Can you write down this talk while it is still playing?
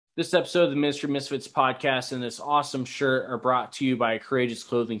This episode of the Ministry Misfits podcast and this awesome shirt are brought to you by Courageous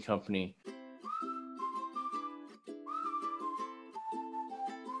Clothing Company.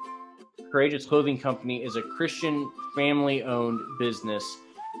 Courageous Clothing Company is a Christian family-owned business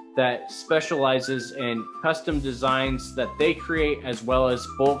that specializes in custom designs that they create, as well as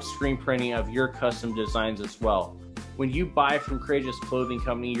bulk screen printing of your custom designs as well. When you buy from Courageous Clothing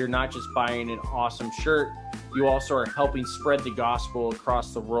Company, you're not just buying an awesome shirt, you also are helping spread the gospel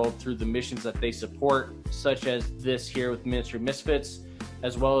across the world through the missions that they support, such as this here with Ministry Misfits,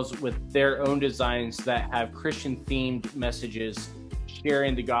 as well as with their own designs that have Christian-themed messages,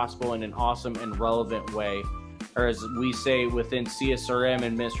 sharing the gospel in an awesome and relevant way, or as we say within CSRM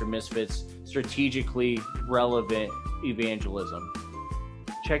and Ministry Misfits, strategically relevant evangelism.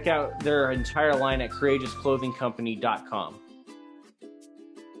 Check out their entire line at courageousclothingcompany.com.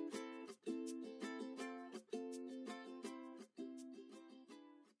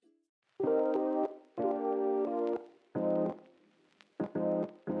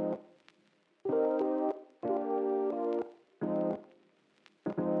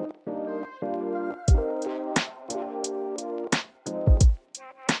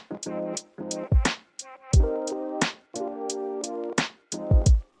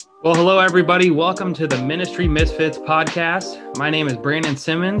 Well, hello, everybody. Welcome to the Ministry Misfits podcast. My name is Brandon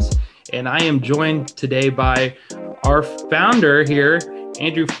Simmons, and I am joined today by our founder here,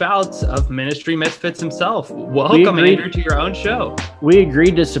 Andrew Fouts of Ministry Misfits himself. Welcome, Andrew, to your own show. We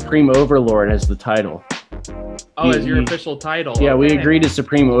agreed to Supreme Overlord as the title. Oh, as your official title. Yeah, okay. We agreed to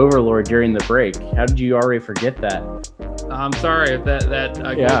Supreme Overlord during the break. How did you already forget that? I'm sorry if that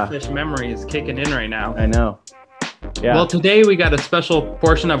goldfish memory is kicking in right now. I know. Yeah. Well, today we got a special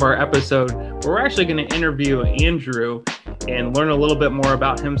portion of our episode where we're actually going to interview Andrew and learn a little bit more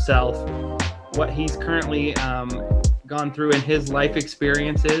about himself, what he's currently gone through in his life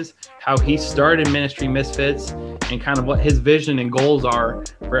experiences, how he started Ministry Misfits, and kind of what his vision and goals are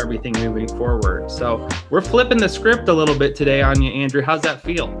for everything moving forward. So we're flipping the script a little bit today on you, Andrew. How's that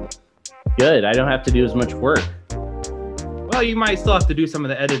feel? Good. I don't have to do as much work. Well, you might still have to do some of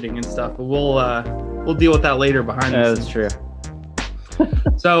the editing and stuff, but we'll deal with that later behind the scenes. That's true.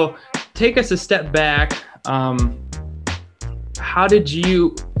 So take us a step back. How did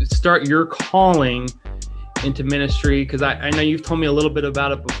you start your calling into ministry? Because I know you've told me a little bit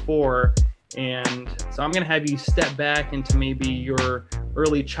about it before. And so I'm going to have you step back into maybe your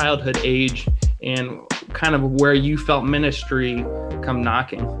early childhood age and kind of where you felt ministry come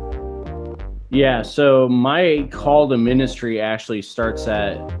knocking. Yeah, so my call to ministry actually starts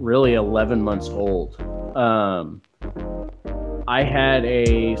at really 11 months old. I had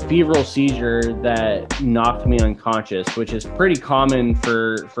a febrile seizure that knocked me unconscious, which is pretty common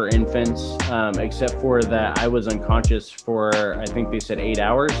for infants, except for that I was unconscious for, I think they said 8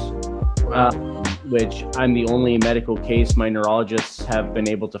 hours, which I'm the only medical case my neurologists have been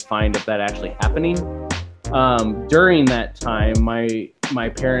able to find of that actually happening. During that time, my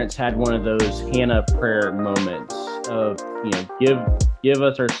parents had one of those Hannah prayer moments of, give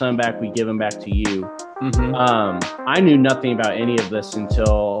us our son back, we give him back to you. Mm-hmm. I knew nothing about any of this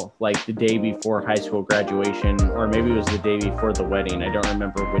until like the day before high school graduation, or maybe it was the day before the wedding. I don't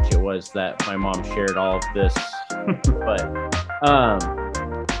remember which it was that my mom shared all of this, but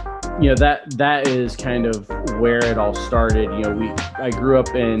that is kind of where it all started. I grew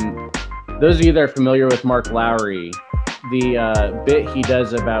up in. Those of you that are familiar with Mark Lowry, the bit he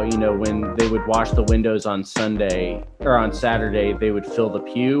does about, when they would wash the windows on Sunday or on Saturday, they would fill the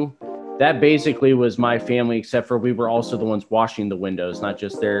pew. That basically was my family, except for we were also the ones washing the windows, not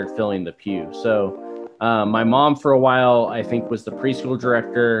just there filling the pew. So my mom for a while, I think, was the preschool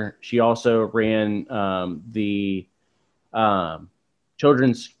director. She also ran the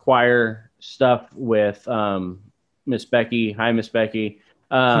children's choir stuff with Miss Becky. Hi, Miss Becky.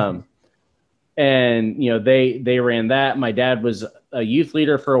 And, they ran that. My dad was a youth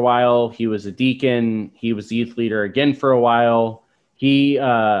leader for a while. He was a deacon. He was the youth leader again for a while. He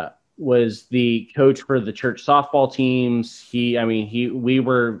was the coach for the church softball teams. We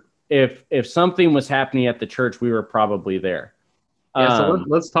were, if something was happening at the church, we were probably there. Yeah, so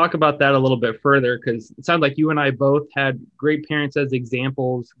let's talk about that a little bit further, because it sounds like you and I both had great parents as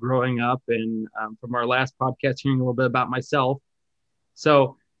examples growing up. And from our last podcast, hearing a little bit about myself.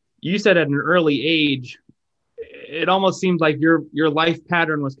 So you said at an early age, it almost seems like your life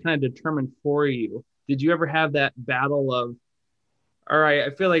pattern was kind of determined for you. Did you ever have that battle of, all right,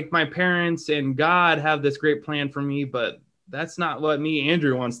 I feel like my parents and God have this great plan for me, but that's not what me,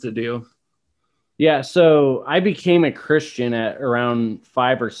 Andrew, wants to do? Yeah, so I became a Christian at around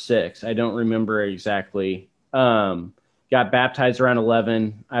 5 or 6. I don't remember exactly. got baptized around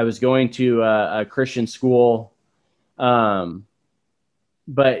 11. I was going to a Christian school, but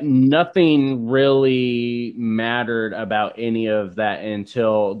nothing really mattered about any of that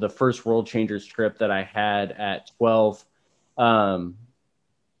until the first World Changers trip that I had at 12.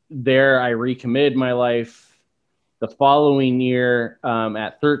 There, I recommitted my life. The following year,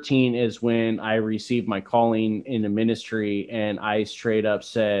 at 13, is when I received my calling into ministry, and I straight up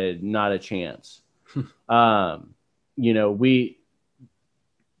said, not a chance.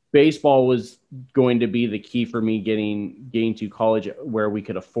 Baseball was going to be the key for me getting to college where we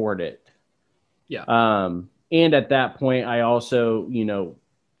could afford it. Yeah. And at that point, I also,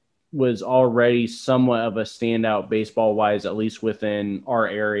 was already somewhat of a standout baseball wise, at least within our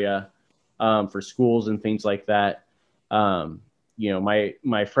area, for schools and things like that.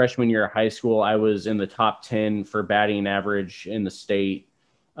 My freshman year of high school, I was in the top 10 for batting average in the state,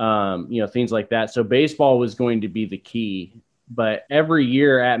 things like that. So baseball was going to be the key. But every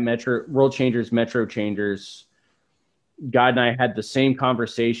year at Metro Changers, God and I had the same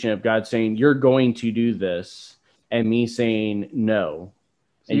conversation of God saying, you're going to do this, and me saying no.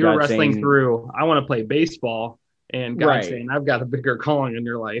 So you were wrestling through, I want to play baseball, and God saying, I've got a bigger calling in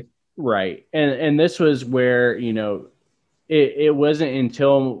your life. Right. And this was where, it wasn't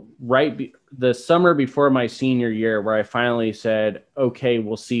until the summer before my senior year where I finally said, okay,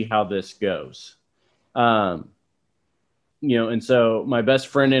 we'll see how this goes. And so my best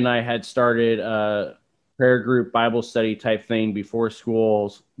friend and I had started a prayer group Bible study type thing before school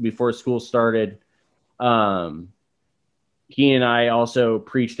started. He and I also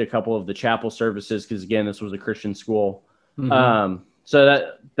preached a couple of the chapel services because, again, this was a Christian school. Mm-hmm.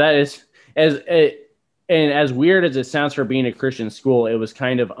 So that is as weird as it sounds for being a Christian school, it was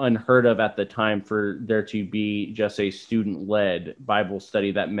kind of unheard of at the time for there to be just a student-led Bible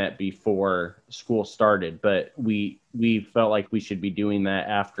study that met before school started. But we felt like we should be doing that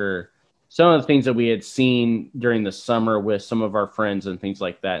after some of the things that we had seen during the summer with some of our friends and things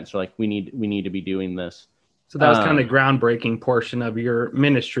like that. And so, like, we need to be doing this. So that was kind of the groundbreaking portion of your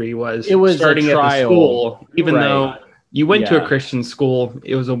ministry was starting at the school, even though you went to a Christian school,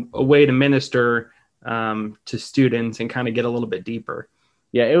 it was a way to minister to students and kind of get a little bit deeper.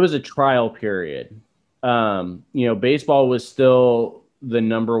 Yeah, it was a trial period. Baseball was still the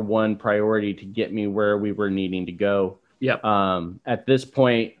number one priority to get me where we were needing to go. Yep. At this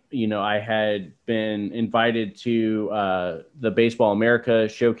point, I had been invited to the Baseball America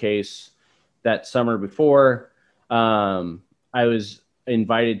showcase that summer before. I was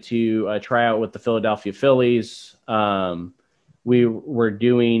invited to try out with the Philadelphia Phillies. We were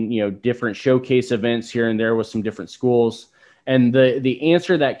doing, different showcase events here and there with some different schools. And the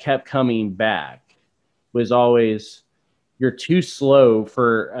answer that kept coming back was always, you're too slow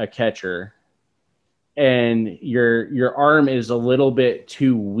for a catcher and your arm is a little bit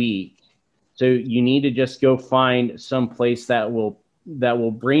too weak. So you need to just go find some place that will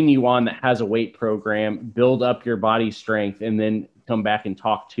bring you on, that has a weight program, build up your body strength, and then come back and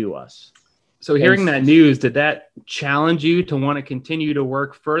talk to us. So hearing that news, did that challenge you to want to continue to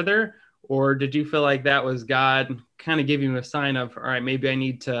work further? Or did you feel like that was God kind of giving you a sign of, all right, maybe I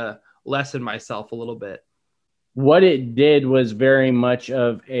need to lessen myself a little bit? What it did was very much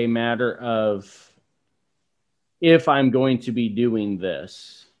of a matter of, if I'm going to be doing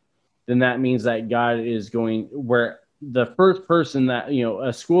this, then that means that God is going where the first person that,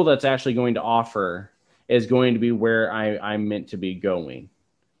 a school that's actually going to offer is going to be where I'm meant to be going.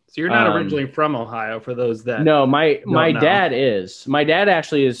 So you're not originally from Ohio, for those that no, my dad is. My dad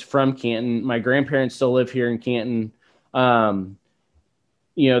actually is from Canton. My grandparents still live here in Canton. That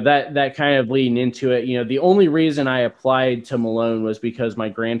kind of leading into it. The only reason I applied to Malone was because my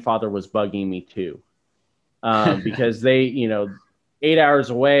grandfather was bugging me too. Because they, 8 hours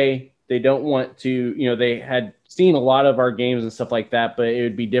away, they don't want to, they had seen a lot of our games and stuff like that, but it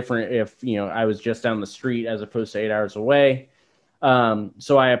would be different if, I was just down the street as opposed to 8 hours away.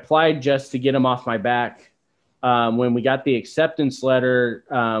 So I applied just to get them off my back. When we got the acceptance letter,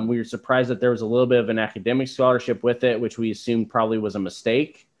 we were surprised that there was a little bit of an academic scholarship with it, which we assumed probably was a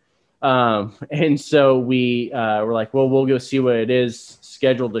mistake. And so we were like, well, we'll go see what it is,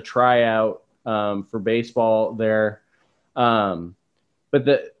 scheduled to try out for baseball there. But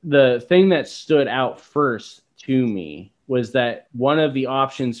the thing that stood out first to me was that one of the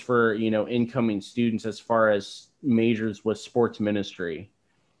options for, incoming students as far as majors was sports ministry,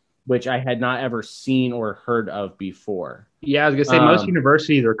 which I had not ever seen or heard of before. Yeah, I was going to say most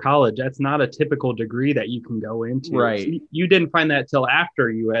universities or college, that's not a typical degree that you can go into. Right. So you didn't find that till after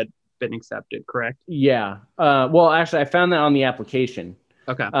you had been accepted, correct? Yeah. Well, actually, I found that on the application.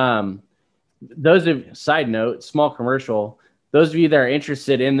 Okay. Side note, small commercial, those of you that are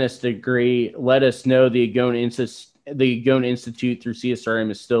interested in this degree, let us know. The Agone Institute through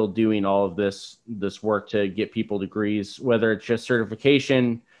CSRM is still doing all of this work to get people degrees, whether it's just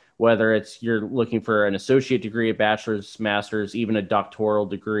certification, whether it's you're looking for an associate degree, a bachelor's, master's, even a doctoral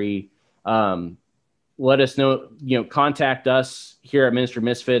degree. Let us know, contact us here at Ministry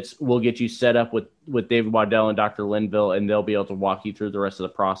Misfits. We'll get you set up with David Waddell and Dr. Linville, and they'll be able to walk you through the rest of the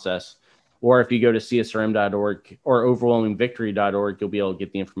process. Or if you go to csrm.org or overwhelmingvictory.org, you'll be able to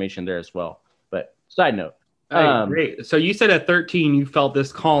get the information there as well. But side note. Great. So you said at 13, you felt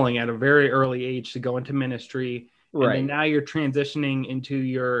this calling at a very early age to go into ministry. Right. And then now you're transitioning into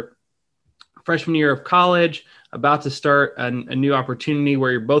your freshman year of college, about to start a new opportunity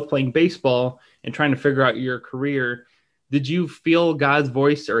where you're both playing baseball and trying to figure out your career. Did you feel God's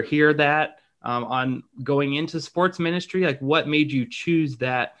voice or hear that on going into sports ministry? Like, what made you choose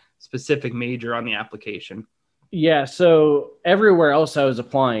that specific major on the application? Yeah, so everywhere else I was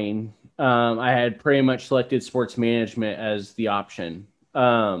applying, I had pretty much selected sports management as the option.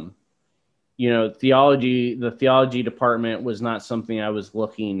 The theology department was not something I was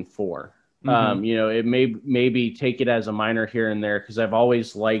looking for. It maybe take it as a minor here and there, because I've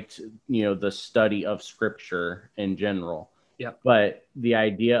always liked, the study of scripture in general. Yeah. But the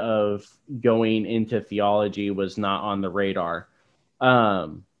idea of going into theology was not on the radar.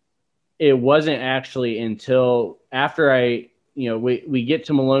 It wasn't actually until after we get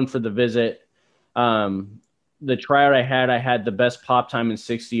to Malone for the visit. The tryout I had the best pop time and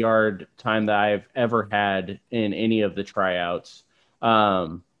 60-yard time that I've ever had in any of the tryouts.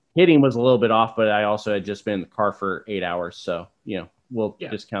 Hitting was a little bit off, but I also had just been in the car for 8 hours. So, we'll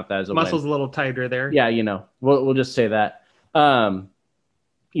just count that as a muscles win. A little tighter there. Yeah, we'll just say that. Was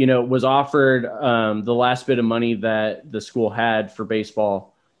offered the last bit of money that the school had for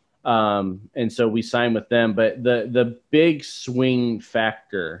baseball. And so we signed with them. But the big swing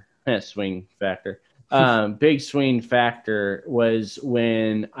factor was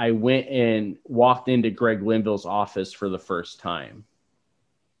when I went and walked into Greg Linville's office for the first time.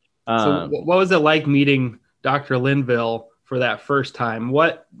 So what was it like meeting Dr. Linville for that first time?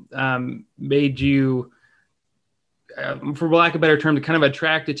 What made you, for lack of a better term, kind of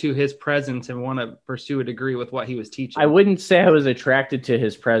attracted to his presence and want to pursue a degree with what he was teaching? I wouldn't say I was attracted to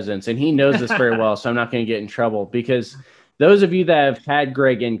his presence, and he knows this very well, so I'm not going to get in trouble, because those of you that have had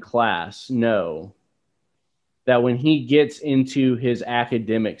Greg in class know that when he gets into his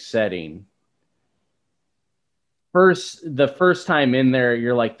academic setting, the first time in there,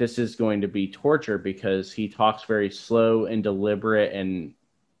 you're like, this is going to be torture, because he talks very slow and deliberate, and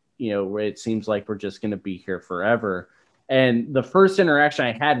it seems like we're just going to be here forever. And the first interaction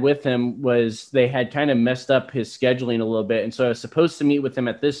I had with him was they had kind of messed up his scheduling a little bit, and so I was supposed to meet with him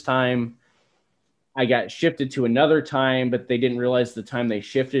at this time. I got shifted to another time, but they didn't realize the time they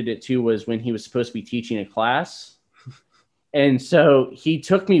shifted it to was when he was supposed to be teaching a class. And so he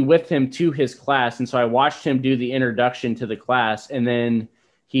took me with him to his class. And so I watched him do the introduction to the class, and then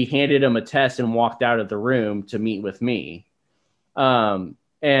he handed him a test and walked out of the room to meet with me.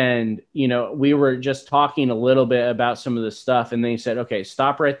 We were just talking a little bit about some of the stuff. And then he said, okay,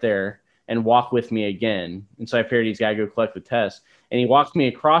 stop right there and walk with me again. And so I figured he's got to go collect the test. And he walked me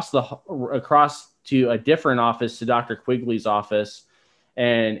across to a different office, to Dr. Quigley's office,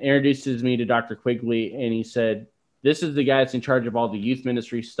 and introduces me to Dr. Quigley. And he said, this is the guy that's in charge of all the youth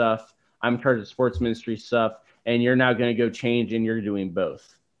ministry stuff. I'm in charge of sports ministry stuff. And you're now going to go change, and you're doing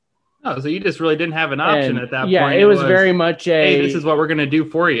both. Oh, so you just really didn't have an option at that point. Yeah, it was very much hey, this is what we're going to do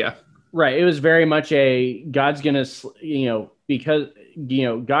for you. Right. It was very much God's going to, because,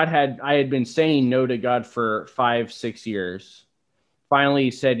 I had been saying no to God for 5-6 years. Finally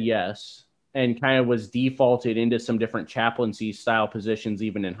he said yes, and kind of was defaulted into some different chaplaincy style positions,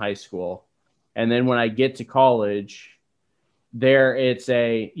 even in high school. And then when I get to college, it's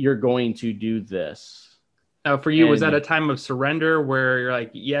you're going to do this. Now, for you, was that a time of surrender where you're like,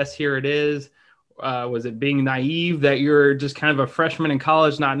 yes, here it is? Was it being naive that you're just kind of a freshman in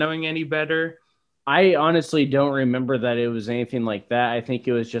college, not knowing any better? I honestly don't remember that it was anything like that. I think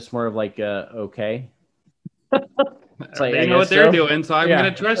it was just more of like, okay. Like, they know what they're doing, so I'm going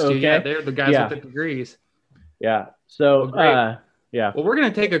to trust you. Yeah, they're the guys with the degrees. Yeah. So, yeah. Well, we're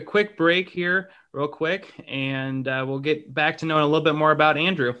going to take a quick break here real quick, and we'll get back to knowing a little bit more about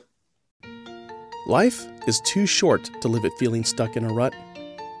Andrew. Life is too short to live it feeling stuck in a rut.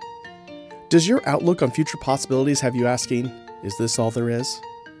 Does your outlook on future possibilities have you asking, is this all there is?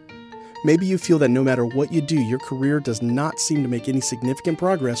 Maybe you feel that no matter what you do, your career does not seem to make any significant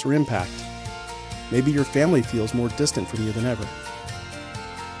progress or impact. Maybe your family feels more distant from you than ever.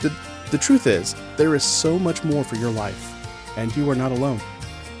 The truth is, there is so much more for your life, and you are not alone.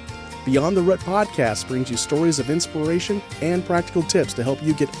 Beyond the Rut podcast brings you stories of inspiration and practical tips to help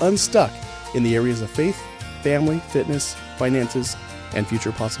you get unstuck in the areas of faith, family, fitness, finances, and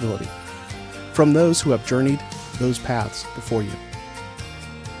future possibility. From those who have journeyed those paths before you.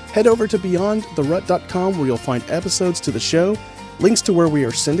 Head over to beyondtherut.com where you'll find episodes to the show, links to where we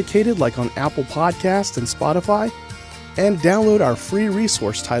are syndicated like on Apple Podcasts and Spotify, and download our free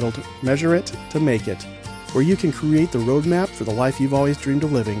resource titled Measure It to Make It, where you can create the roadmap for the life you've always dreamed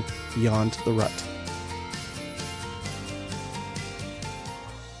of living beyond the rut.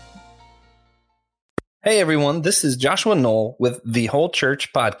 Hey everyone, this is Joshua Knoll with The Whole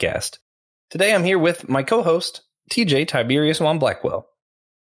Church Podcast. Today I'm here with my co-host, TJ Tiberius Juan Blackwell.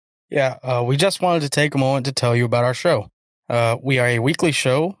 Yeah, we just wanted to take a moment to tell you about our show. We are a weekly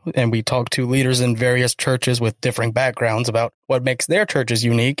show, and we talk to leaders in various churches with differing backgrounds about what makes their churches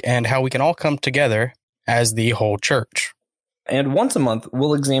unique and how we can all come together as the whole church. And once a month,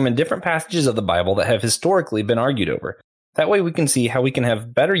 we'll examine different passages of the Bible that have historically been argued over. That way we can see how we can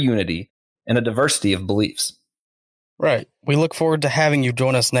have better unity and a diversity of beliefs. Right. We look forward to having you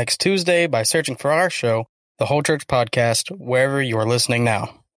join us next Tuesday by searching for our show, The Whole Church Podcast, wherever you are listening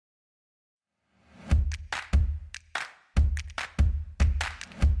now.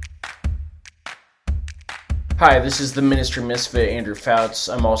 Hi, this is the Ministry Misfit, Andrew Fouts.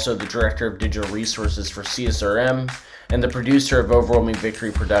 I'm also the Director of Digital Resources for CSRM and the producer of Overwhelming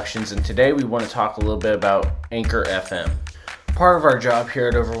Victory Productions, and today we want to talk a little bit about Anchor FM. Part of our job here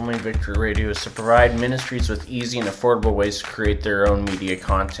at Overwhelming Victory Radio is to provide ministries with easy and affordable ways to create their own media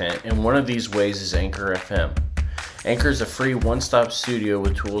content, and one of these ways is Anchor FM. Anchor is a free one-stop studio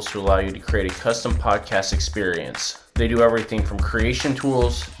with tools to allow you to create a custom podcast experience. They do everything from creation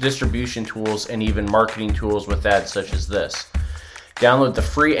tools, distribution tools, and even marketing tools with ads such as this. Download the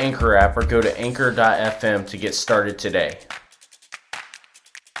free Anchor app or go to anchor.fm to get started today.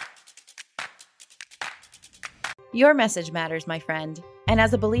 Your message matters, my friend. And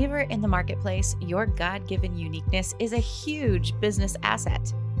as a believer in the marketplace, your God-given uniqueness is a huge business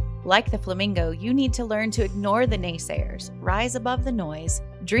asset. Like the flamingo, you need to learn to ignore the naysayers, rise above the noise,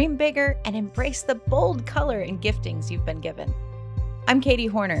 dream bigger, and embrace the bold color and giftings you've been given. I'm Katie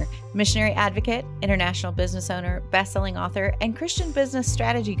Horner, missionary advocate, international business owner, best-selling author, and Christian business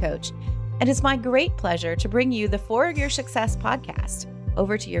strategy coach. And it's my great pleasure to bring you the For Your Success podcast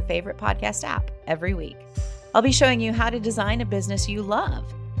over to your favorite podcast app every week. I'll be showing you how to design a business you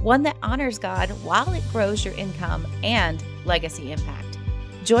love, one that honors God while it grows your income and legacy impact.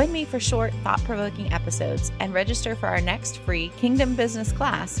 Join me for short, thought-provoking episodes and register for our next free Kingdom Business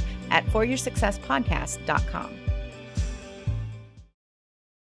class at foryoursuccesspodcast.com.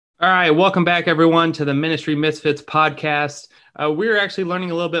 All right, welcome back, everyone, to the Ministry Misfits podcast. We're actually learning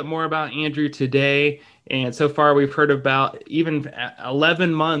a little bit more about Andrew today, and so far we've heard about even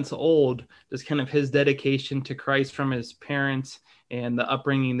 11 months old, just kind of his dedication to Christ from his parents and the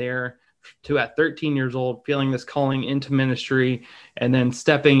upbringing there, to at 13 years old, feeling this calling into ministry, and then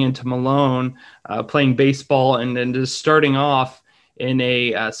stepping into Malone, playing baseball, and then just starting off in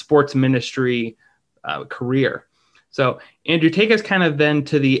a sports ministry career. So, Andrew, take us kind of then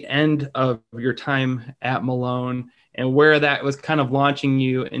to the end of your time at Malone and where that was kind of launching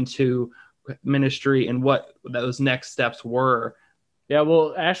you into ministry and what those next steps were. Yeah,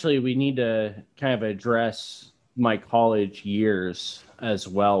 well, actually, we need to kind of address my college years as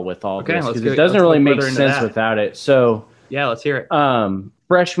well with all this, because it doesn't really make sense without it. So yeah, let's hear it.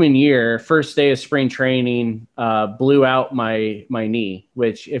 Freshman year, first day of spring training, blew out my knee,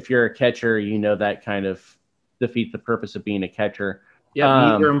 which if you're a catcher, you know that kind of defeats the purpose of being a catcher.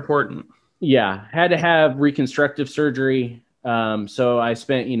 Yeah, knees are important. Yeah, had to have reconstructive surgery. So I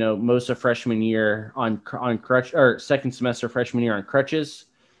spent, most of freshman year on crutch, or second semester freshman year on crutches.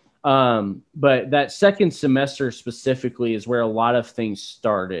 But that second semester specifically is where a lot of things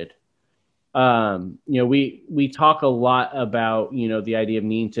started. We talk a lot about, the idea of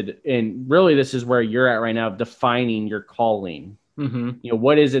needing to, and really this is where you're at right now, defining your calling. Mm-hmm.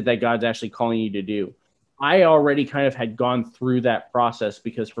 What is it that God's actually calling you to do? I already kind of had gone through that process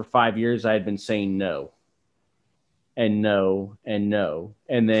because for 5 years I had been saying no and no and no.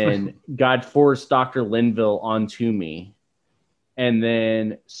 And then God forced Dr. Linville onto me. And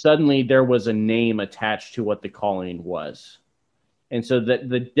then suddenly there was a name attached to what the calling was. And so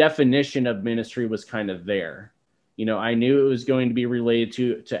the definition of ministry was kind of there. I knew it was going to be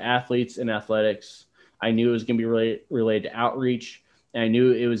related to athletes and athletics. I knew it was going to be related to outreach. And I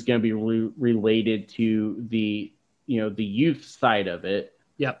knew it was going to be related to the youth side of it.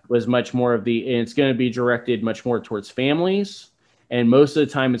 Yep. Was much more of and it's going to be directed much more towards families And most of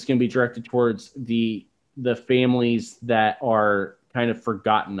the time it's going to be directed towards the families that are kind of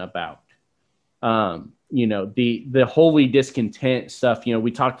forgotten about. The holy discontent stuff,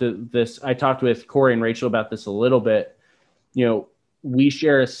 I talked with Corey and Rachel about this a little bit. We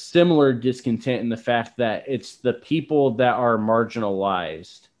share a similar discontent in the fact that it's the people that are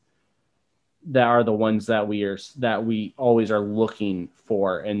marginalized that are the ones that we always are looking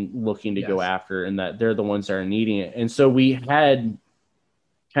for and looking to go after, and that they're the ones that are needing it. And so we had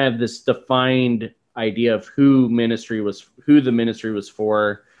kind of this defined idea of who the ministry was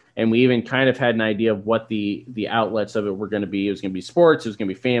for. And we even kind of had an idea of what the outlets of it were going to be. It was going to be sports. It was going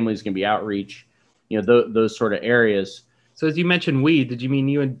to be family. It was going to be outreach, those sort of areas. So as you mentioned, did you mean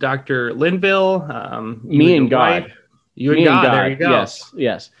you and Dr. Linville? Me and God. Wife? You and God. There you go.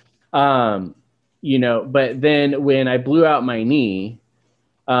 Yes. But then when I blew out my knee,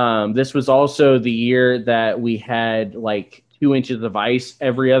 this was also the year that we had like 2 inches of ice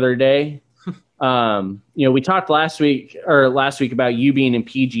every other day. We talked last week about you being in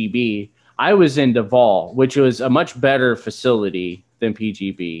PGB. I was in Duval, which was a much better facility than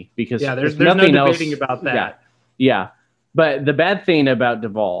PGB because there's nothing no debating about that. Yeah. But the bad thing about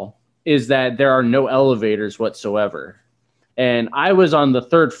Duval is that there are no elevators whatsoever. And I was on the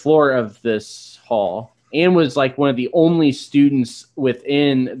 3rd floor of this hall and was like one of the only students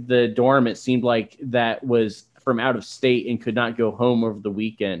within the dorm, it seemed like, that was from out of state and could not go home over the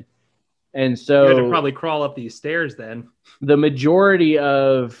weekend. And so you had to probably crawl up these stairs then. The majority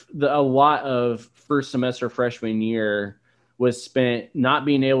of a lot of first semester freshman year was spent not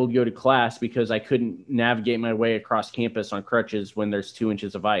being able to go to class because I couldn't navigate my way across campus on crutches when there's 2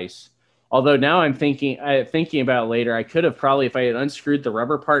 inches of ice. Although now I'm thinking about it later, I could have probably, if I had unscrewed the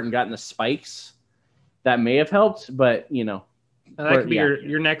rubber part and gotten the spikes, that may have helped. But that could be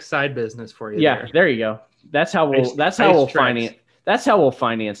your next side business for you. Yeah, there you go. That's how we'll finance. That's how we'll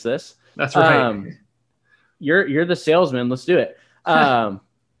finance this. That's right. You're the salesman. Let's do it. But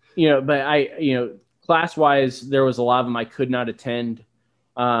class wise, there was a lot of them I could not attend.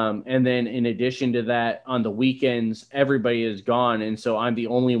 And then in addition to that, on the weekends, everybody is gone. And so I'm the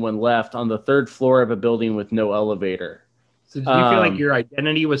only one left on the 3rd floor of a building with no elevator. So did you feel like your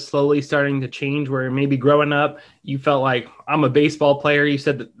identity was slowly starting to change, where maybe growing up, you felt like I'm a baseball player? You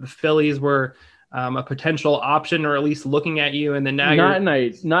said that the Phillies were a potential option, or at least looking at you. And then now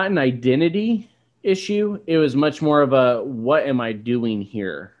not an identity issue. It was much more of a, what am I doing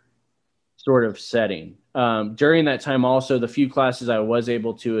here sort of setting. During that time, also, the few classes I was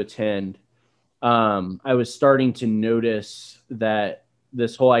able to attend, I was starting to notice that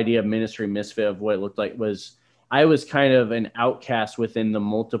this whole idea of ministry misfit, of what it looked like, was I was kind of an outcast within the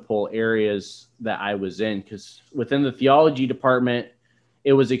multiple areas that I was in, because within the theology department,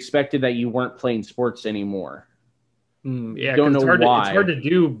 it was expected that you weren't playing sports anymore. Don't know why. It's hard to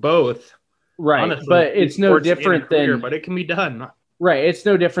do both. Right. Honestly, but it's no different but it can be done. Right. It's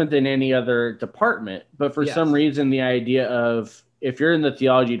no different than any other department. But for some reason, the idea of, if you're in the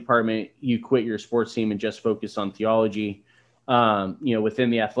theology department, you quit your sports team and just focus on theology. Within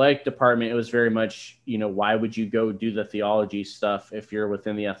the athletic department, it was very much, why would you go do the theology stuff if you're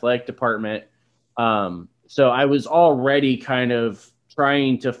within the athletic department? So I was already kind of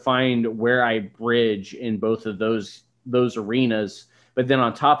trying to find where I bridge in both of those arenas. But then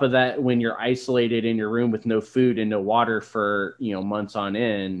on top of that, when you're isolated in your room with no food and no water for, months on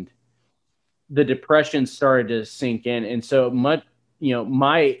end, the depression started to sink in. And so much,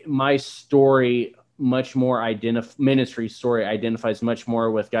 my story, much more ministry story, identifies much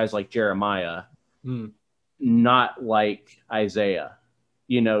more with guys like Jeremiah, not like Isaiah.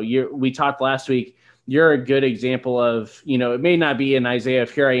 We talked last week. You're a good example of, it may not be an Isaiah,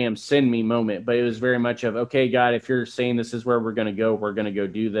 "Here I am, send me" moment, but it was very much of, okay, God, if you're saying this is where we're going to go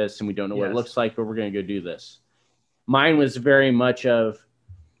do this, and we don't know what it looks like, but we're going to go do this. Mine was very much of,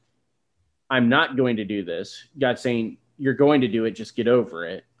 I'm not going to do this. God saying, you're going to do it, just get over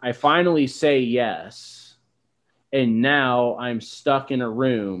it. I finally say yes, and now I'm stuck in a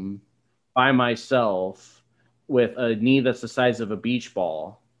room by myself with a knee that's the size of a beach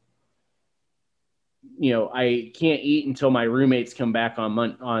ball. I can't eat until my roommates come back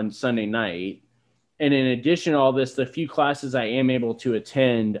on Sunday night. And in addition to all this, the few classes I am able to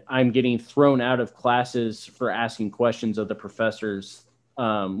attend, I'm getting thrown out of classes for asking questions of the professors,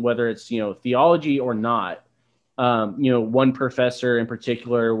 whether it's, theology or not. One professor in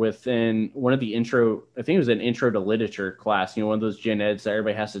particular within one of the intro, I think it was an intro to literature class, one of those gen eds that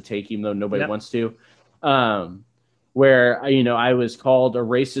everybody has to take, even though nobody wants to. Where, I was called a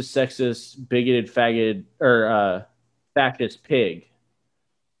racist, sexist, bigoted, faggot, or fascist pig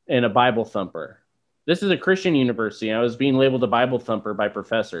and a Bible thumper. This is a Christian university. I was being labeled a Bible thumper by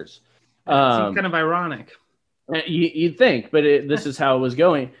professors. It seems kind of ironic. You'd think, but this is how it was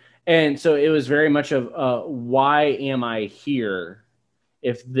going. And so it was very much of why am I here?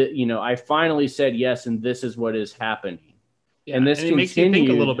 If I finally said yes, and this is what is happening. Yeah, and it makes you think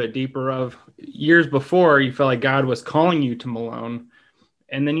a little bit deeper of years before you felt like God was calling you to Malone.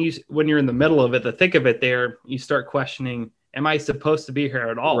 And then when you're in the middle of it, the thick of it there, you start questioning, am I supposed to be here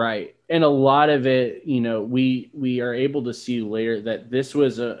at all? Right. And a lot of it, we are able to see later that this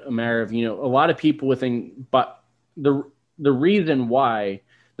was a matter of, a lot of people within, but the reason why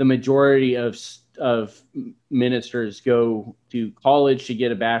the majority of ministers go to college to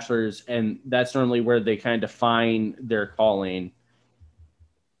get a bachelor's, and that's normally where they kind of define their calling.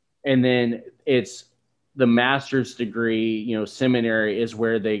 And then it's the master's degree, seminary is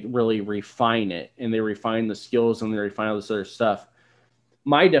where they really refine it, and they refine the skills and they refine all this other stuff.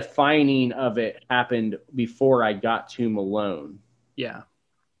 My defining of it happened before I got to Malone. Yeah.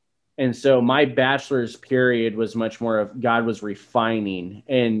 And so my bachelor's period was much more of God was refining.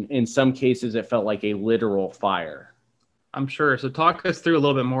 And in some cases, it felt like a literal fire. I'm sure. So talk us through a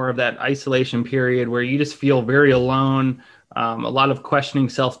little bit more of that isolation period where you just feel very alone, a lot of questioning,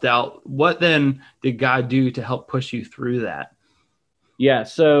 self-doubt. What then did God do to help push you through that? Yeah.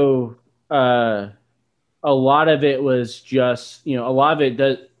 So a lot of it was just, a lot of it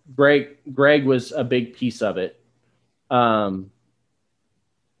does. Greg was a big piece of it. I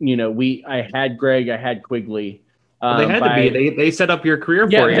had Greg, I had Quigley. Well, they had to be. They set up your career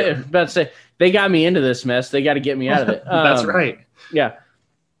for you. Yeah, about to say they got me into this mess. They got to get me out of it. That's right. Yeah.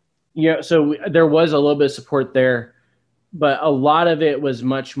 So there was a little bit of support there, but a lot of it was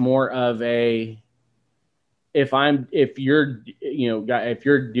much more of if you're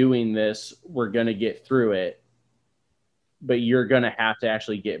doing this, we're going to get through it, but you're going to have to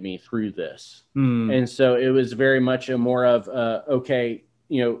actually get me through this. And so it was very much a more of, okay,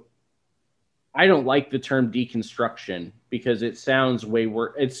 I don't like the term deconstruction because it sounds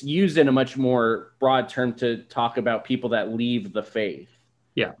it's used in a much more broad term to talk about people that leave the faith.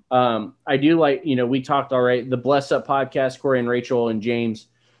 Yeah. I do like, we talked already, the Bless Up podcast, Corey and Rachel and James,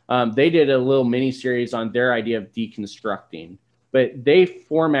 they did a little mini series on their idea of deconstructing, but they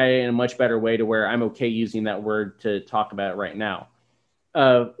formatted it in a much better way to where I'm okay using that word to talk about it right now.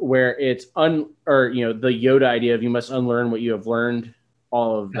 Where it's the Yoda idea of you must unlearn what you have learned,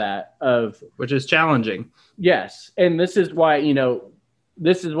 all of that which is challenging. Yes. And this is why,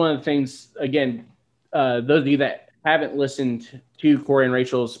 this is one of the things, again, those of you that haven't listened to Corey and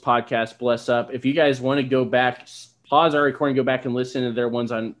Rachel's podcast, Bless Up, if you guys want to go back, pause our recording, go back and listen to their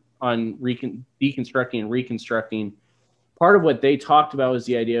ones on deconstructing and reconstructing. Part of what they talked about was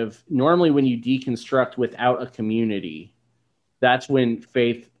the idea of normally when you deconstruct without a community, that's when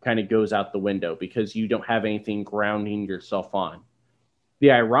faith kind of goes out the window because you don't have anything grounding yourself on. The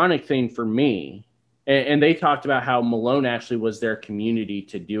ironic thing for me, and they talked about how Malone actually was their community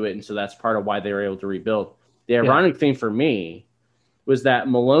to do it, and so that's part of why they were able to rebuild. The ironic thing for me was that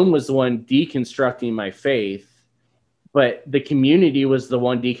Malone was the one deconstructing my faith, but the community was the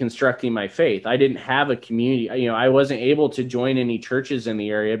one deconstructing my faith. I didn't have a community. I wasn't able to join any churches in the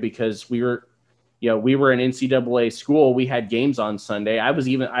area because we were an NCAA school. We had games on Sunday. I was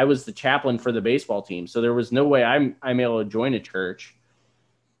the chaplain for the baseball team, so there was no way I'm able to join a church.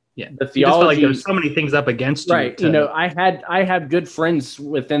 Yeah, the theology, you just felt like there's so many things up against you. Right. I have good friends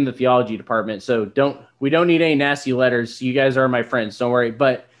within the theology department, so we don't need any nasty letters. You guys are my friends, don't worry.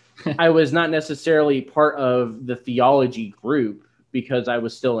 But I was not necessarily part of the theology group because I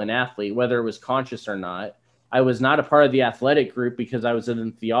was still an athlete, whether it was conscious or not. I was not a part of the athletic group because I was in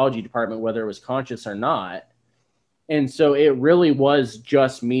the theology department, whether it was conscious or not. And so it really was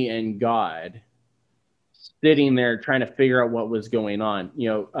just me and God sitting there trying to figure out what was going on.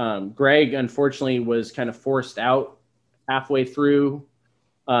 Greg, unfortunately, was kind of forced out halfway through.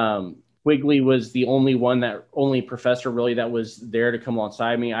 Quigley was the only professor really that was there to come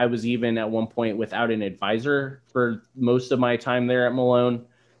alongside me. I was even at one point without an advisor for most of my time there at Malone.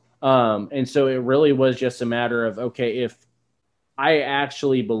 And so it really was just a matter of, okay, if I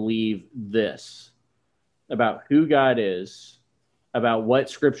actually believe this about who God is, about what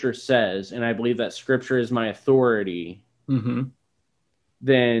Scripture says, and I believe that Scripture is my authority,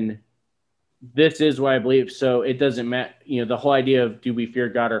 then this is what I believe. So it doesn't matter, the whole idea of do we fear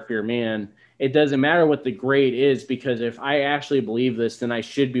God or fear man? It doesn't matter what the grade is, because if I actually believe this, then I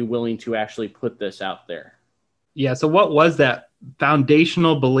should be willing to actually put this out there. Yeah. So what was that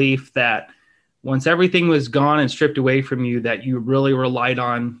foundational belief that once everything was gone and stripped away from you, that you really relied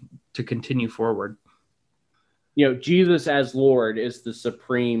on to continue forward? Jesus as Lord is the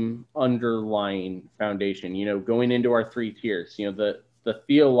supreme underlying foundation, going into our three tiers, the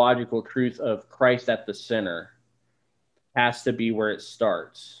theological truth of Christ at the center has to be where it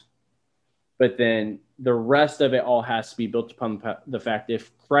starts. But then the rest of it all has to be built upon the fact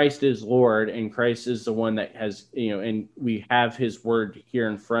if Christ is Lord and Christ is the one that has, and we have his word here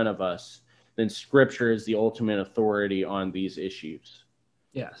in front of us, then Scripture is the ultimate authority on these issues.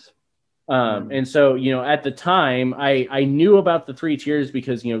 Yes. And so, at the time, I knew about the three tiers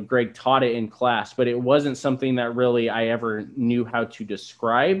because, Greg taught it in class, but it wasn't something that really I ever knew how to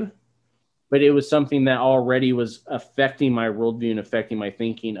describe. But it was something that already was affecting my worldview and affecting my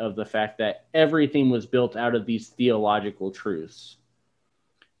thinking of the fact that everything was built out of these theological truths.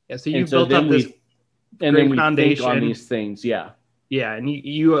 Yeah, so you built up this great foundation on these things. Yeah. Yeah, and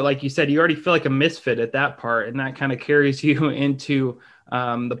you like you said, you already feel like a misfit at that part, and that kind of carries you into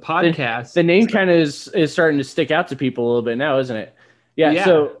the podcast. The name kind of is starting to stick out to people a little bit now, isn't it? Yeah.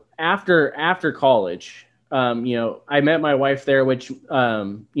 So after college, I met my wife there, which,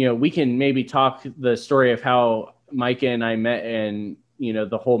 we can maybe talk the story of how Micah and I met and,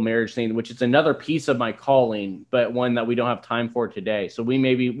 the whole marriage thing, which is another piece of my calling, but one that we don't have time for today. So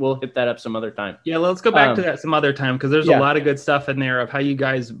we'll hit that up some other time. Yeah, let's go back to that some other time because there's a lot of good stuff in there of how you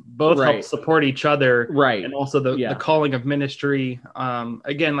guys both help support each other. Right. And also the calling of ministry.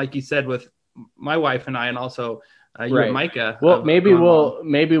 Again, like you said, with my wife and I, and also you and Micah. Well, maybe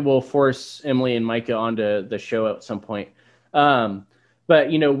we'll force Emily and Micah onto the show at some point. But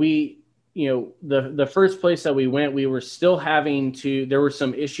the first place that we went, we were still there were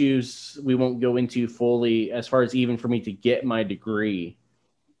some issues we won't go into fully as far as even for me to get my degree,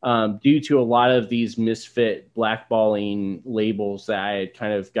 due to a lot of these misfit blackballing labels that I had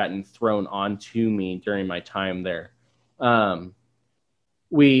kind of gotten thrown onto me during my time there.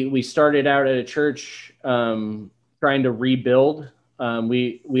 We started out at a church, trying to rebuild.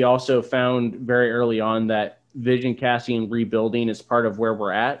 We also found very early on that vision casting and rebuilding is part of where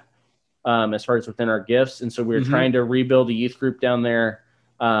we're at, as far as within our gifts. And so we were trying to rebuild a youth group down there.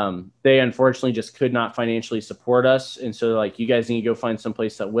 They unfortunately just could not financially support us. And so like, you guys need to go find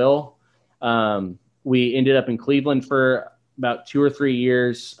someplace that will. We ended up in Cleveland for about 2 or 3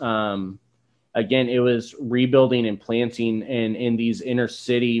 years. Again, it was rebuilding and planting in these inner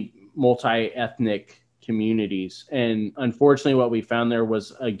city multi-ethnic communities. And unfortunately, what we found there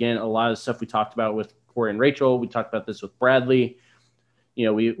was, again, a lot of stuff we talked about with Corey and Rachel. We talked about this with Bradley.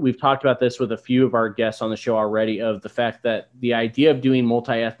 We've talked about this with a few of our guests on the show already, of the fact that the idea of doing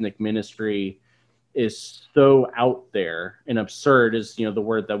multi-ethnic ministry is so out there and absurd is, the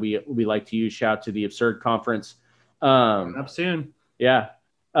word that we like to use. Shout out to the Absurd Conference. Up soon. Yeah.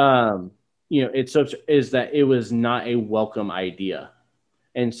 It's such is that it was not a welcome idea.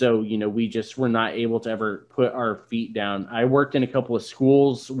 And so, we just were not able to ever put our feet down. I worked in a couple of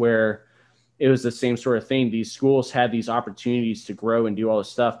schools where it was the same sort of thing. These schools had these opportunities to grow and do all this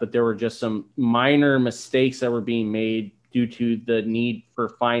stuff, but there were just some minor mistakes that were being made due to the need for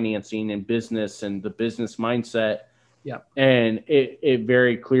financing and business and the business mindset. Yeah. And it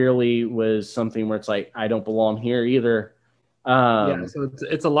very clearly was something where it's like, I don't belong here either. So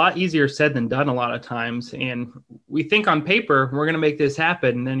it's a lot easier said than done a lot of times. And we think on paper, we're going to make this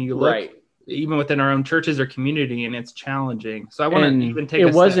happen. And then you look even within our own churches or community, and it's challenging. So I want to even take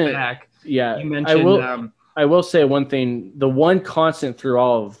a step back. Yeah. You mentioned, I will say one thing, the one constant through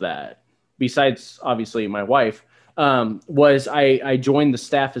all of that, besides obviously my wife, was I joined the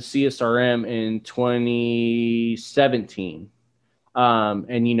staff of CSRM in 2017.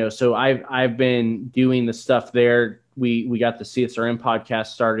 So I've been doing the stuff there. We got the CSRM podcast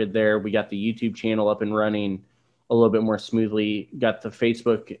started there. We got the YouTube channel up and running a little bit more smoothly. Got the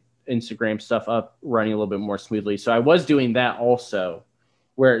Facebook, Instagram stuff up running a little bit more smoothly. So I was doing that also,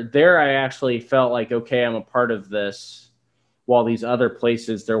 where there I actually felt like, okay, I'm a part of this, while these other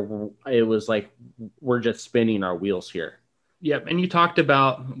places it was like, we're just spinning our wheels here. Yep. And you talked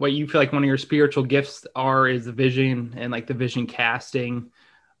about what you feel like one of your spiritual gifts is the vision and like the vision casting.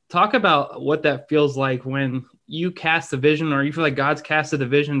 Talk about what that feels like when you cast the vision, or you feel like God's casted the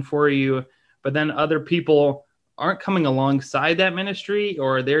vision for you, but then other people aren't coming alongside that ministry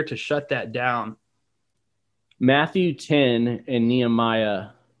or are there to shut that down. Matthew 10 and Nehemiah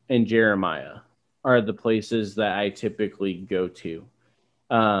and Jeremiah are the places that I typically go to.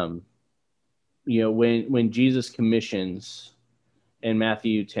 When Jesus commissions in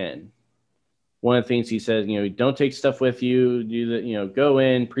Matthew 10, one of the things he says, don't take stuff with you, do that, go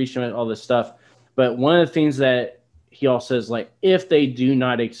in, preach all this stuff. But one of the things that he also says, like, if they do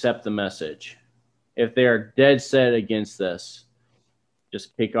not accept the message, if they are dead set against this,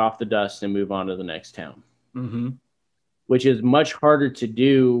 just kick off the dust and move on to the next town. Mm-hmm. which is much harder to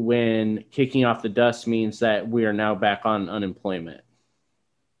do when kicking off the dust means that we are now back on unemployment.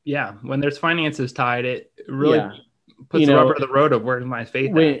 Yeah, when there's finances tied, it really puts You the know, rubber to the road of where's my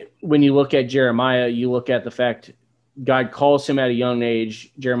faith at. When you look at Jeremiah, you look at the fact God calls him at a young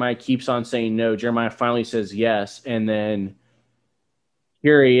age. Jeremiah keeps on saying no. Jeremiah finally says yes, and then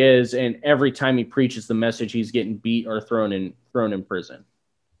here he is, and every time he preaches the message, he's getting beat or thrown in prison.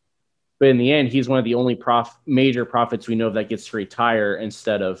 But in the end, he's one of the only major prophets we know of that gets to retire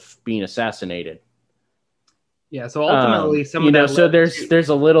instead of being assassinated. Yeah, so ultimately, some of that. So there's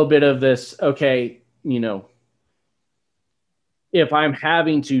a little bit of this. Okay, if I'm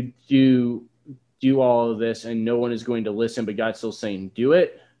having to do all of this and no one is going to listen, but God's still saying do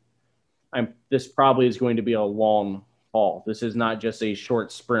it, this probably is going to be a long haul. This is not just a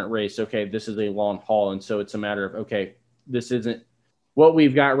short sprint race. Okay, this is a long haul, and so it's a matter of, okay, this isn't what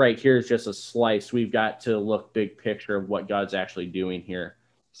we've got right here is just a slice. We've got to look big picture of what God's actually doing here.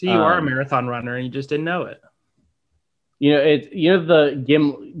 So you are a marathon runner and you just didn't know it.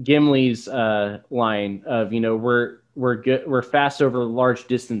 The Gimli's line of, we're good, we're fast over large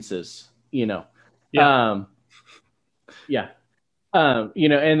distances, Yeah. And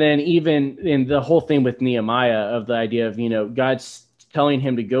then even in the whole thing with Nehemiah of the idea of, God's telling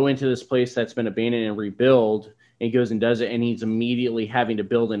him to go into this place that's been abandoned and rebuild, and he goes and does it, and he's immediately having to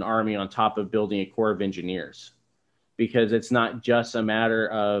build an army on top of building a corps of engineers, because it's not just a matter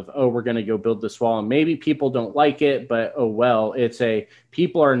of, we're going to go build this wall and maybe people don't like it, but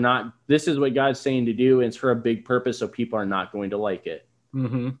people are not, this is what God's saying to do, and it's for a big purpose, so people are not going to like it.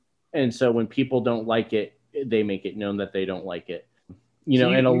 Mm-hmm. And so when people don't like it, they make it known that they don't like it. I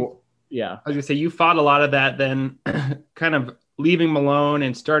was going to say, you fought a lot of that then, kind of leaving Malone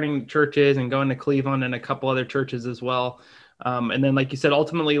and starting churches and going to Cleveland and a couple other churches as well. And then, like you said,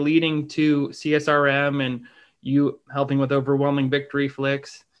 ultimately leading to CSRM and you helping with Overwhelming Victory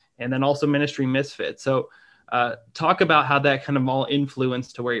Flicks, and then also Ministry Misfits. So talk about how that kind of all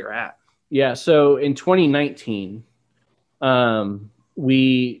influenced to where you're at. Yeah. So in 2019,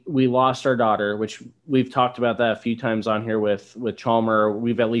 we lost our daughter, which we've talked about that a few times on here with Chalmer.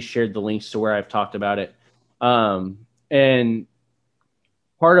 We've at least shared the links to where I've talked about it. And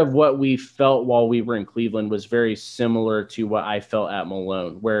part of what we felt while we were in Cleveland was very similar to what I felt at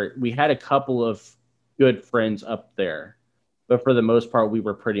Malone, where we had a couple of good friends up there, but for the most part, we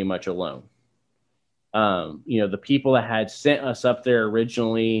were pretty much alone. The people that had sent us up there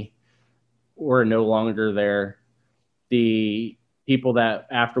originally were no longer there. The people that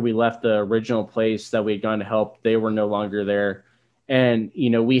after we left the original place that we had gone to help, they were no longer there. And,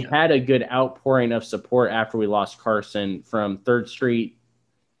 we had a good outpouring of support after we lost Carson from 3rd Street,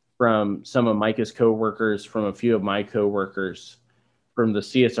 from some of Micah's coworkers, from a few of my coworkers, from the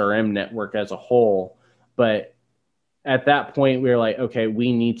CSRM network as a whole. But at that point, we were like, okay,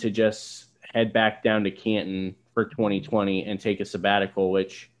 we need to just head back down to Canton for 2020 and take a sabbatical,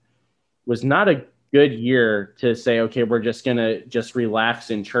 which was not a good year to say, okay, we're just going to just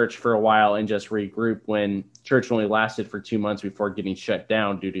relax in church for a while and just regroup, when church only lasted for 2 months before getting shut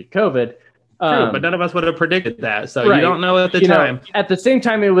down due to COVID. True, but none of us would have predicted that. So right. You don't know at the time. At the same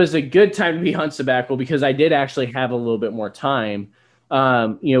time, it was a good time to be on sabbatical because I did actually have a little bit more time.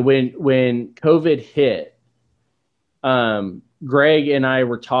 When COVID hit, Greg and I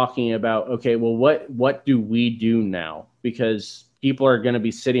were talking about, okay, well, what do we do now? Because people are going to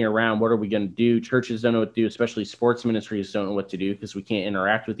be sitting around. What are we going to do? Churches don't know what to do, especially sports ministries don't know what to do because we can't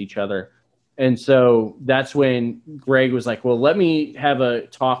interact with each other. And so that's when Greg was like, well, let me have a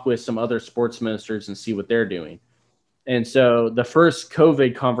talk with some other sports ministers and see what they're doing. And so the first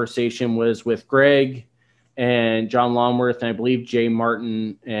COVID conversation was with Greg and John Longworth, and I believe Jay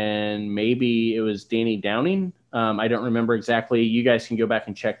Martin, and maybe it was Danny Downing. I don't remember exactly. You guys can go back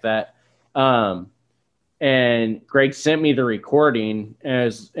and check that. And Greg sent me the recording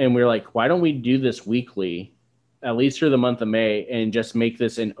and we were like, why don't we do this weekly, at least through the month of May, and just make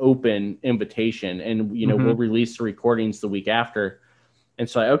this an open invitation. And, we'll release the recordings the week after. And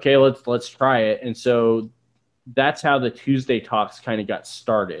so, okay, let's try it. And so that's how the Tuesday talks kind of got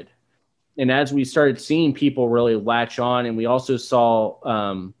started. And as we started seeing people really latch on, and we also saw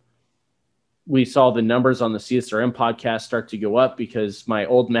the numbers on the CSRM podcast start to go up because my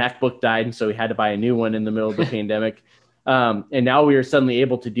old MacBook died. And so we had to buy a new one in the middle of the pandemic. And now we were suddenly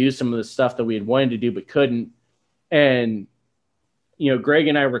able to do some of the stuff that we had wanted to do, but couldn't. And, Greg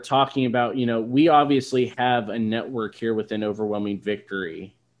and I were talking about, we obviously have a network here within Overwhelming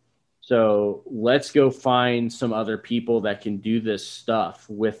Victory. So let's go find some other people that can do this stuff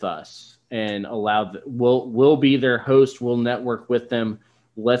with us and we'll be their host. We'll network with them.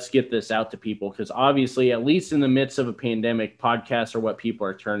 let's get this out to people, because obviously, at least in the midst of a pandemic, podcasts are what people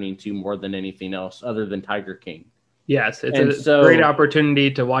are turning to more than anything else other than Tiger King. Yes, it's a great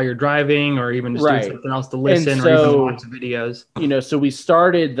opportunity to, while you're driving or even just doing something else, to listen or even watch videos. So we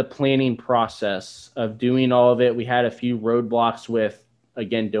started the planning process of doing all of it. We had a few roadblocks with,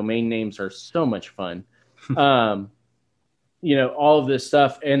 again, domain names are so much fun. All of this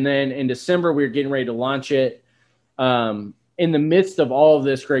stuff. And then in December, we were getting ready to launch it. In the midst of all of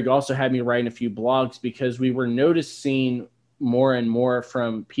this, Greg also had me writing a few blogs because we were noticing more and more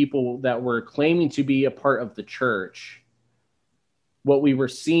from people that were claiming to be a part of the church. What we were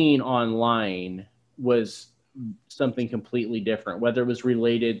seeing online was something completely different, whether it was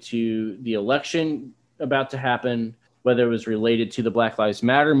related to the election about to happen, whether it was related to the Black Lives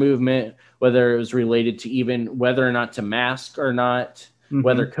Matter movement, whether it was related to even whether or not to mask or not,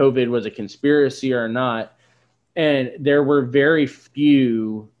 whether COVID was a conspiracy or not. And there were very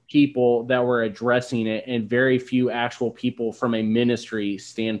few people that were addressing it, and very few actual people from a ministry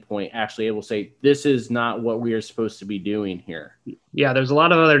standpoint actually able to say, this is not what we are supposed to be doing here. Yeah, there's a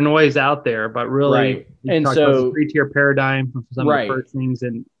lot of other noise out there, but really, and talked about the three-tier paradigm for some of the first things,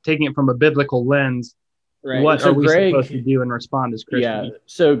 and taking it from a biblical lens. What are we supposed to do and respond as Christians? Yeah.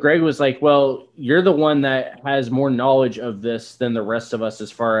 So Greg was like, well, you're the one that has more knowledge of this than the rest of us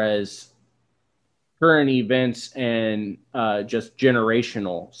as far as current events and just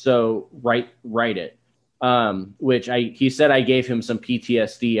generational. So write it. He said I gave him some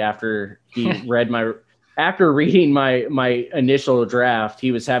PTSD after he after reading my initial draft.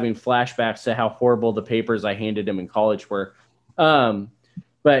 He was having flashbacks to how horrible the papers I handed him in college were.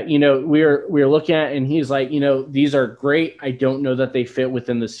 But we're looking at, and he's like, these are great. I don't know that they fit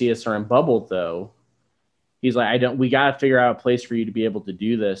within the CSRM bubble though. He's like, we got to figure out a place for you to be able to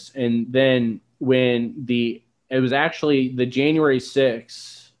do this. And then when it was actually the January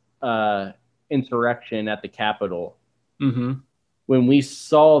 6th insurrection at the Capitol, when we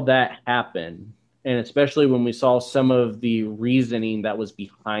saw that happen, and especially when we saw some of the reasoning that was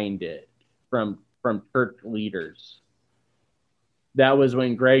behind it from church leaders, that was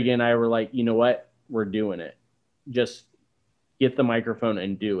when Greg and I were like, you know what, we're doing it. Just get the microphone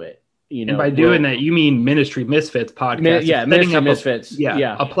and do it. And by doing that, you mean Ministry Misfits podcast. Ministry Misfits.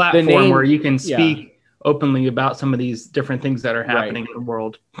 A platform where you can speak openly about some of these different things that are happening in the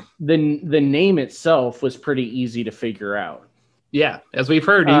world. The name itself was pretty easy to figure out. Yeah, as we've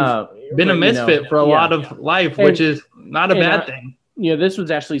heard, you've been a misfit for a lot of life, which is not a bad thing. This was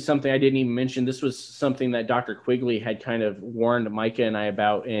actually something I didn't even mention. This was something that Dr. Quigley had kind of warned Micah and I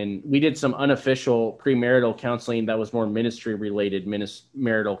about. And we did some unofficial premarital counseling that was more ministry related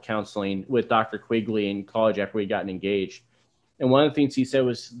marital counseling with Dr. Quigley in college after we'd gotten engaged. And one of the things he said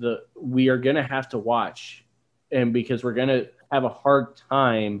was we are going to have to watch, and because we're going to have a hard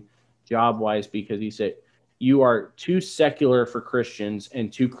time job wise, because he said, you are too secular for Christians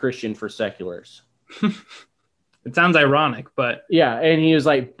and too Christian for seculars. It sounds ironic, but yeah. And he was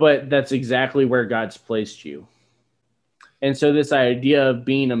like, but that's exactly where God's placed you. And so this idea of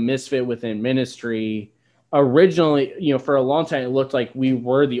being a misfit within ministry, originally, for a long time, it looked like we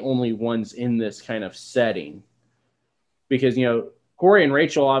were the only ones in this kind of setting, because, Corey and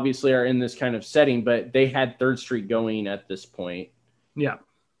Rachel obviously are in this kind of setting, but they had Third Street going at this point. Yeah.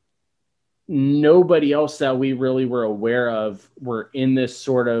 Nobody else that we really were aware of were in this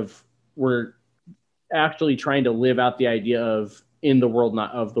sort of, we're actually trying to live out the idea of in the world,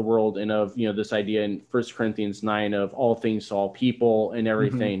 not of the world, and of, this idea in 1 Corinthians 9 of all things to all people and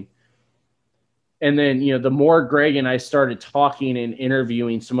everything. And then, the more Greg and I started talking and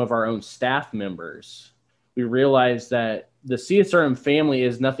interviewing some of our own staff members, we realized that the CSRM family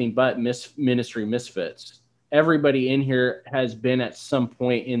is nothing but ministry misfits. Everybody in here has been at some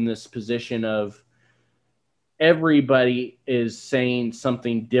point in this position of everybody is saying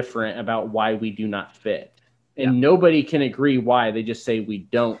something different about why we do not fit. And nobody can agree why. They just say we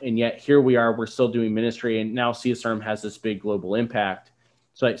don't. And yet here we are, we're still doing ministry. And now CSRM has this big global impact.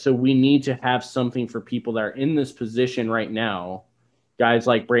 So we need to have something for people that are in this position right now. Guys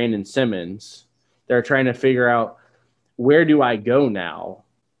like Brandon Simmons, they're trying to figure out, where do I go now?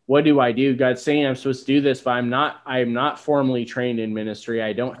 What do I do? God's saying I'm supposed to do this, but I'm not formally trained in ministry.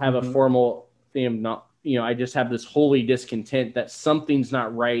 I don't have a formal thing. I just have this holy discontent that something's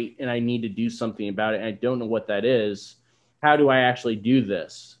not right and I need to do something about it. And I don't know what that is. How do I actually do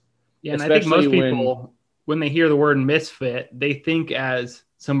this? Yeah, and I think most people, when they hear the word misfit, they think as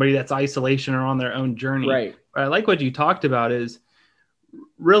somebody that's isolation or on their own journey. Right. But I like what you talked about is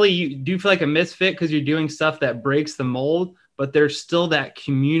really you do feel like a misfit because you're doing stuff that breaks the mold, but there's still that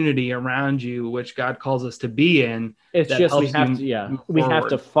community around you, which God calls us to be in. It's that just, we helps have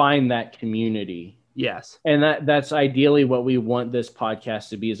to find that community. Yes. And that's ideally what we want this podcast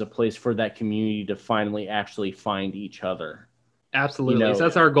to be, is a place for that community to finally actually find each other. Absolutely. So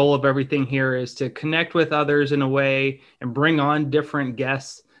that's our goal of everything here, is to connect with others in a way and bring on different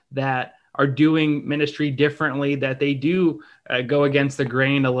guests that are doing ministry differently, that they do go against the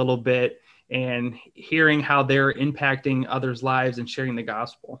grain a little bit, and hearing how they're impacting others' lives and sharing the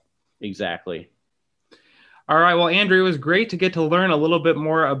gospel. Exactly. All right. Well, Andrew, it was great to get to learn a little bit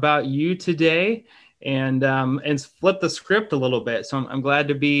more about you today, and flip the script a little bit. So I'm glad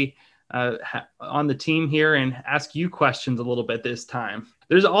to be on the team here and ask you questions a little bit this time.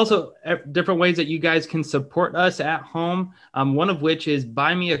 There's also different ways that you guys can support us at home. One of which is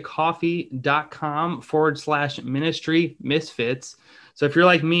buymeacoffee.com/ministry misfits. So if you're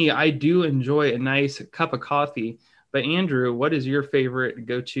like me, I do enjoy a nice cup of coffee. But Andrew, what is your favorite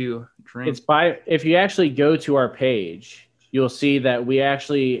go-to drink? If you actually go to our page, you'll see that we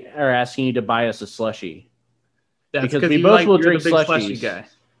actually are asking you to buy us a slushie. That's because we both will drink slushies. Slushy Guy.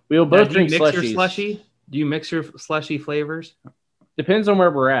 We will both drink slushies. Do you mix slushies. your slushie? Do you mix your slushy flavors? Depends on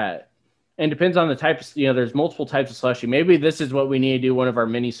where we're at. And depends on the type of, there's multiple types of slushie. Maybe this is what we need to do one of our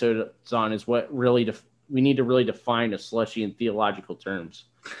mini sodas on, is what really we need to really define a slushie in theological terms.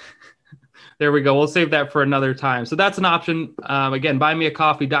 There we go. We'll save that for another time. So that's an option. Again,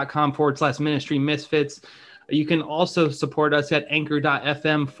 buymeacoffee.com/ministry misfits. You can also support us at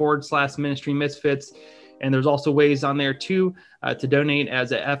anchor.fm/ministry misfits. And there's also ways on there too to donate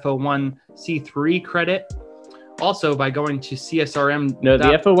as a FO1c3 credit. Also by going to CSRM. No,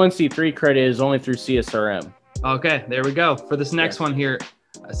 the FO1c3 credit is only through CSRM. Okay, there we go. For this next one here,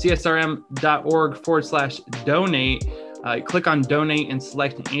 csrm.org/donate. Click on donate and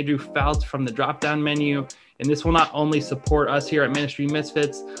select Andrew Fouts from the drop-down menu. And this will not only support us here at Ministry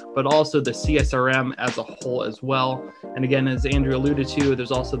Misfits, but also the CSRM as a whole as well. And again, as Andrew alluded to,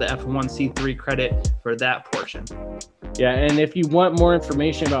 there's also the F1C3 credit for that portion. Yeah, and if you want more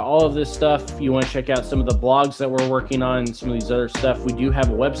information about all of this stuff, you want to check out some of the blogs that we're working on, some of these other stuff, we do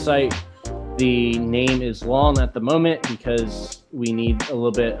have a website. The name is long at the moment because we need a little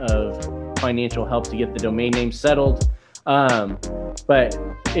bit of financial help to get the domain name settled. But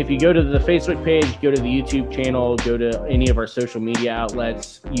if you go to the Facebook page, go to the YouTube channel, go to any of our social media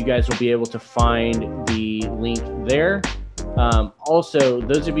outlets, you guys will be able to find the link there. Also,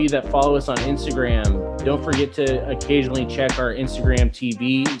 those of you that follow us on Instagram, don't forget to occasionally check our Instagram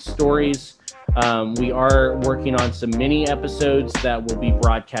TV stories. We are working on some mini episodes that will be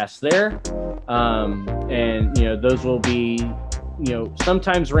broadcast there. And those will be,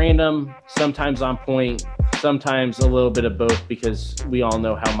 sometimes random, sometimes on point, sometimes a little bit of both, because we all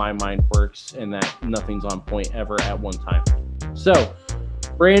know how my mind works and that nothing's on point ever at one time. So,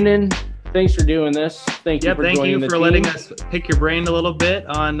 Brandon, thanks for doing this. Thank you for joining the team. Letting us pick your brain a little bit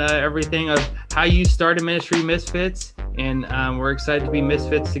on everything of how you started Ministry Misfits. And we're excited to be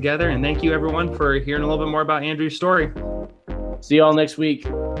Misfits together. And thank you, everyone, for hearing a little bit more about Andrew's story. See you all next week.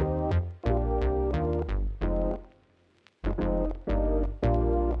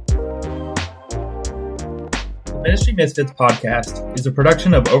 The Ministry Misfits podcast is a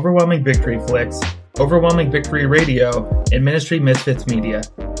production of Overwhelming Victory Flicks, Overwhelming Victory Radio, and Ministry Misfits Media.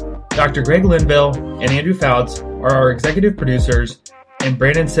 Dr. Greg Linville and Andrew Fouts are our executive producers, and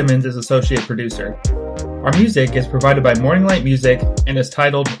Brandon Simmons is associate producer. Our music is provided by Morning Light Music and is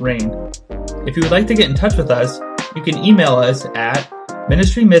titled Rain. If you would like to get in touch with us, you can email us at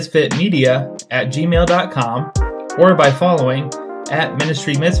ministrymisfitmedia@gmail.com or by following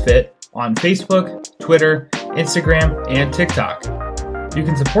 @ministrymisfit on Facebook, Twitter, Instagram, and TikTok. You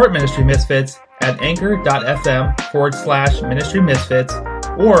can support Ministry Misfits at anchor.fm/Ministry Misfits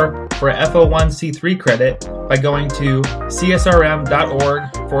or for a FO1c3 credit by going to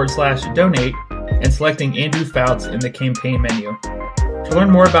csrm.org/donate and selecting Andrew Fouts in the campaign menu. To learn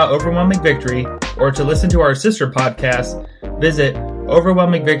more about Overwhelming Victory or to listen to our sister podcast, visit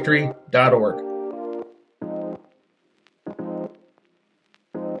overwhelmingvictory.org.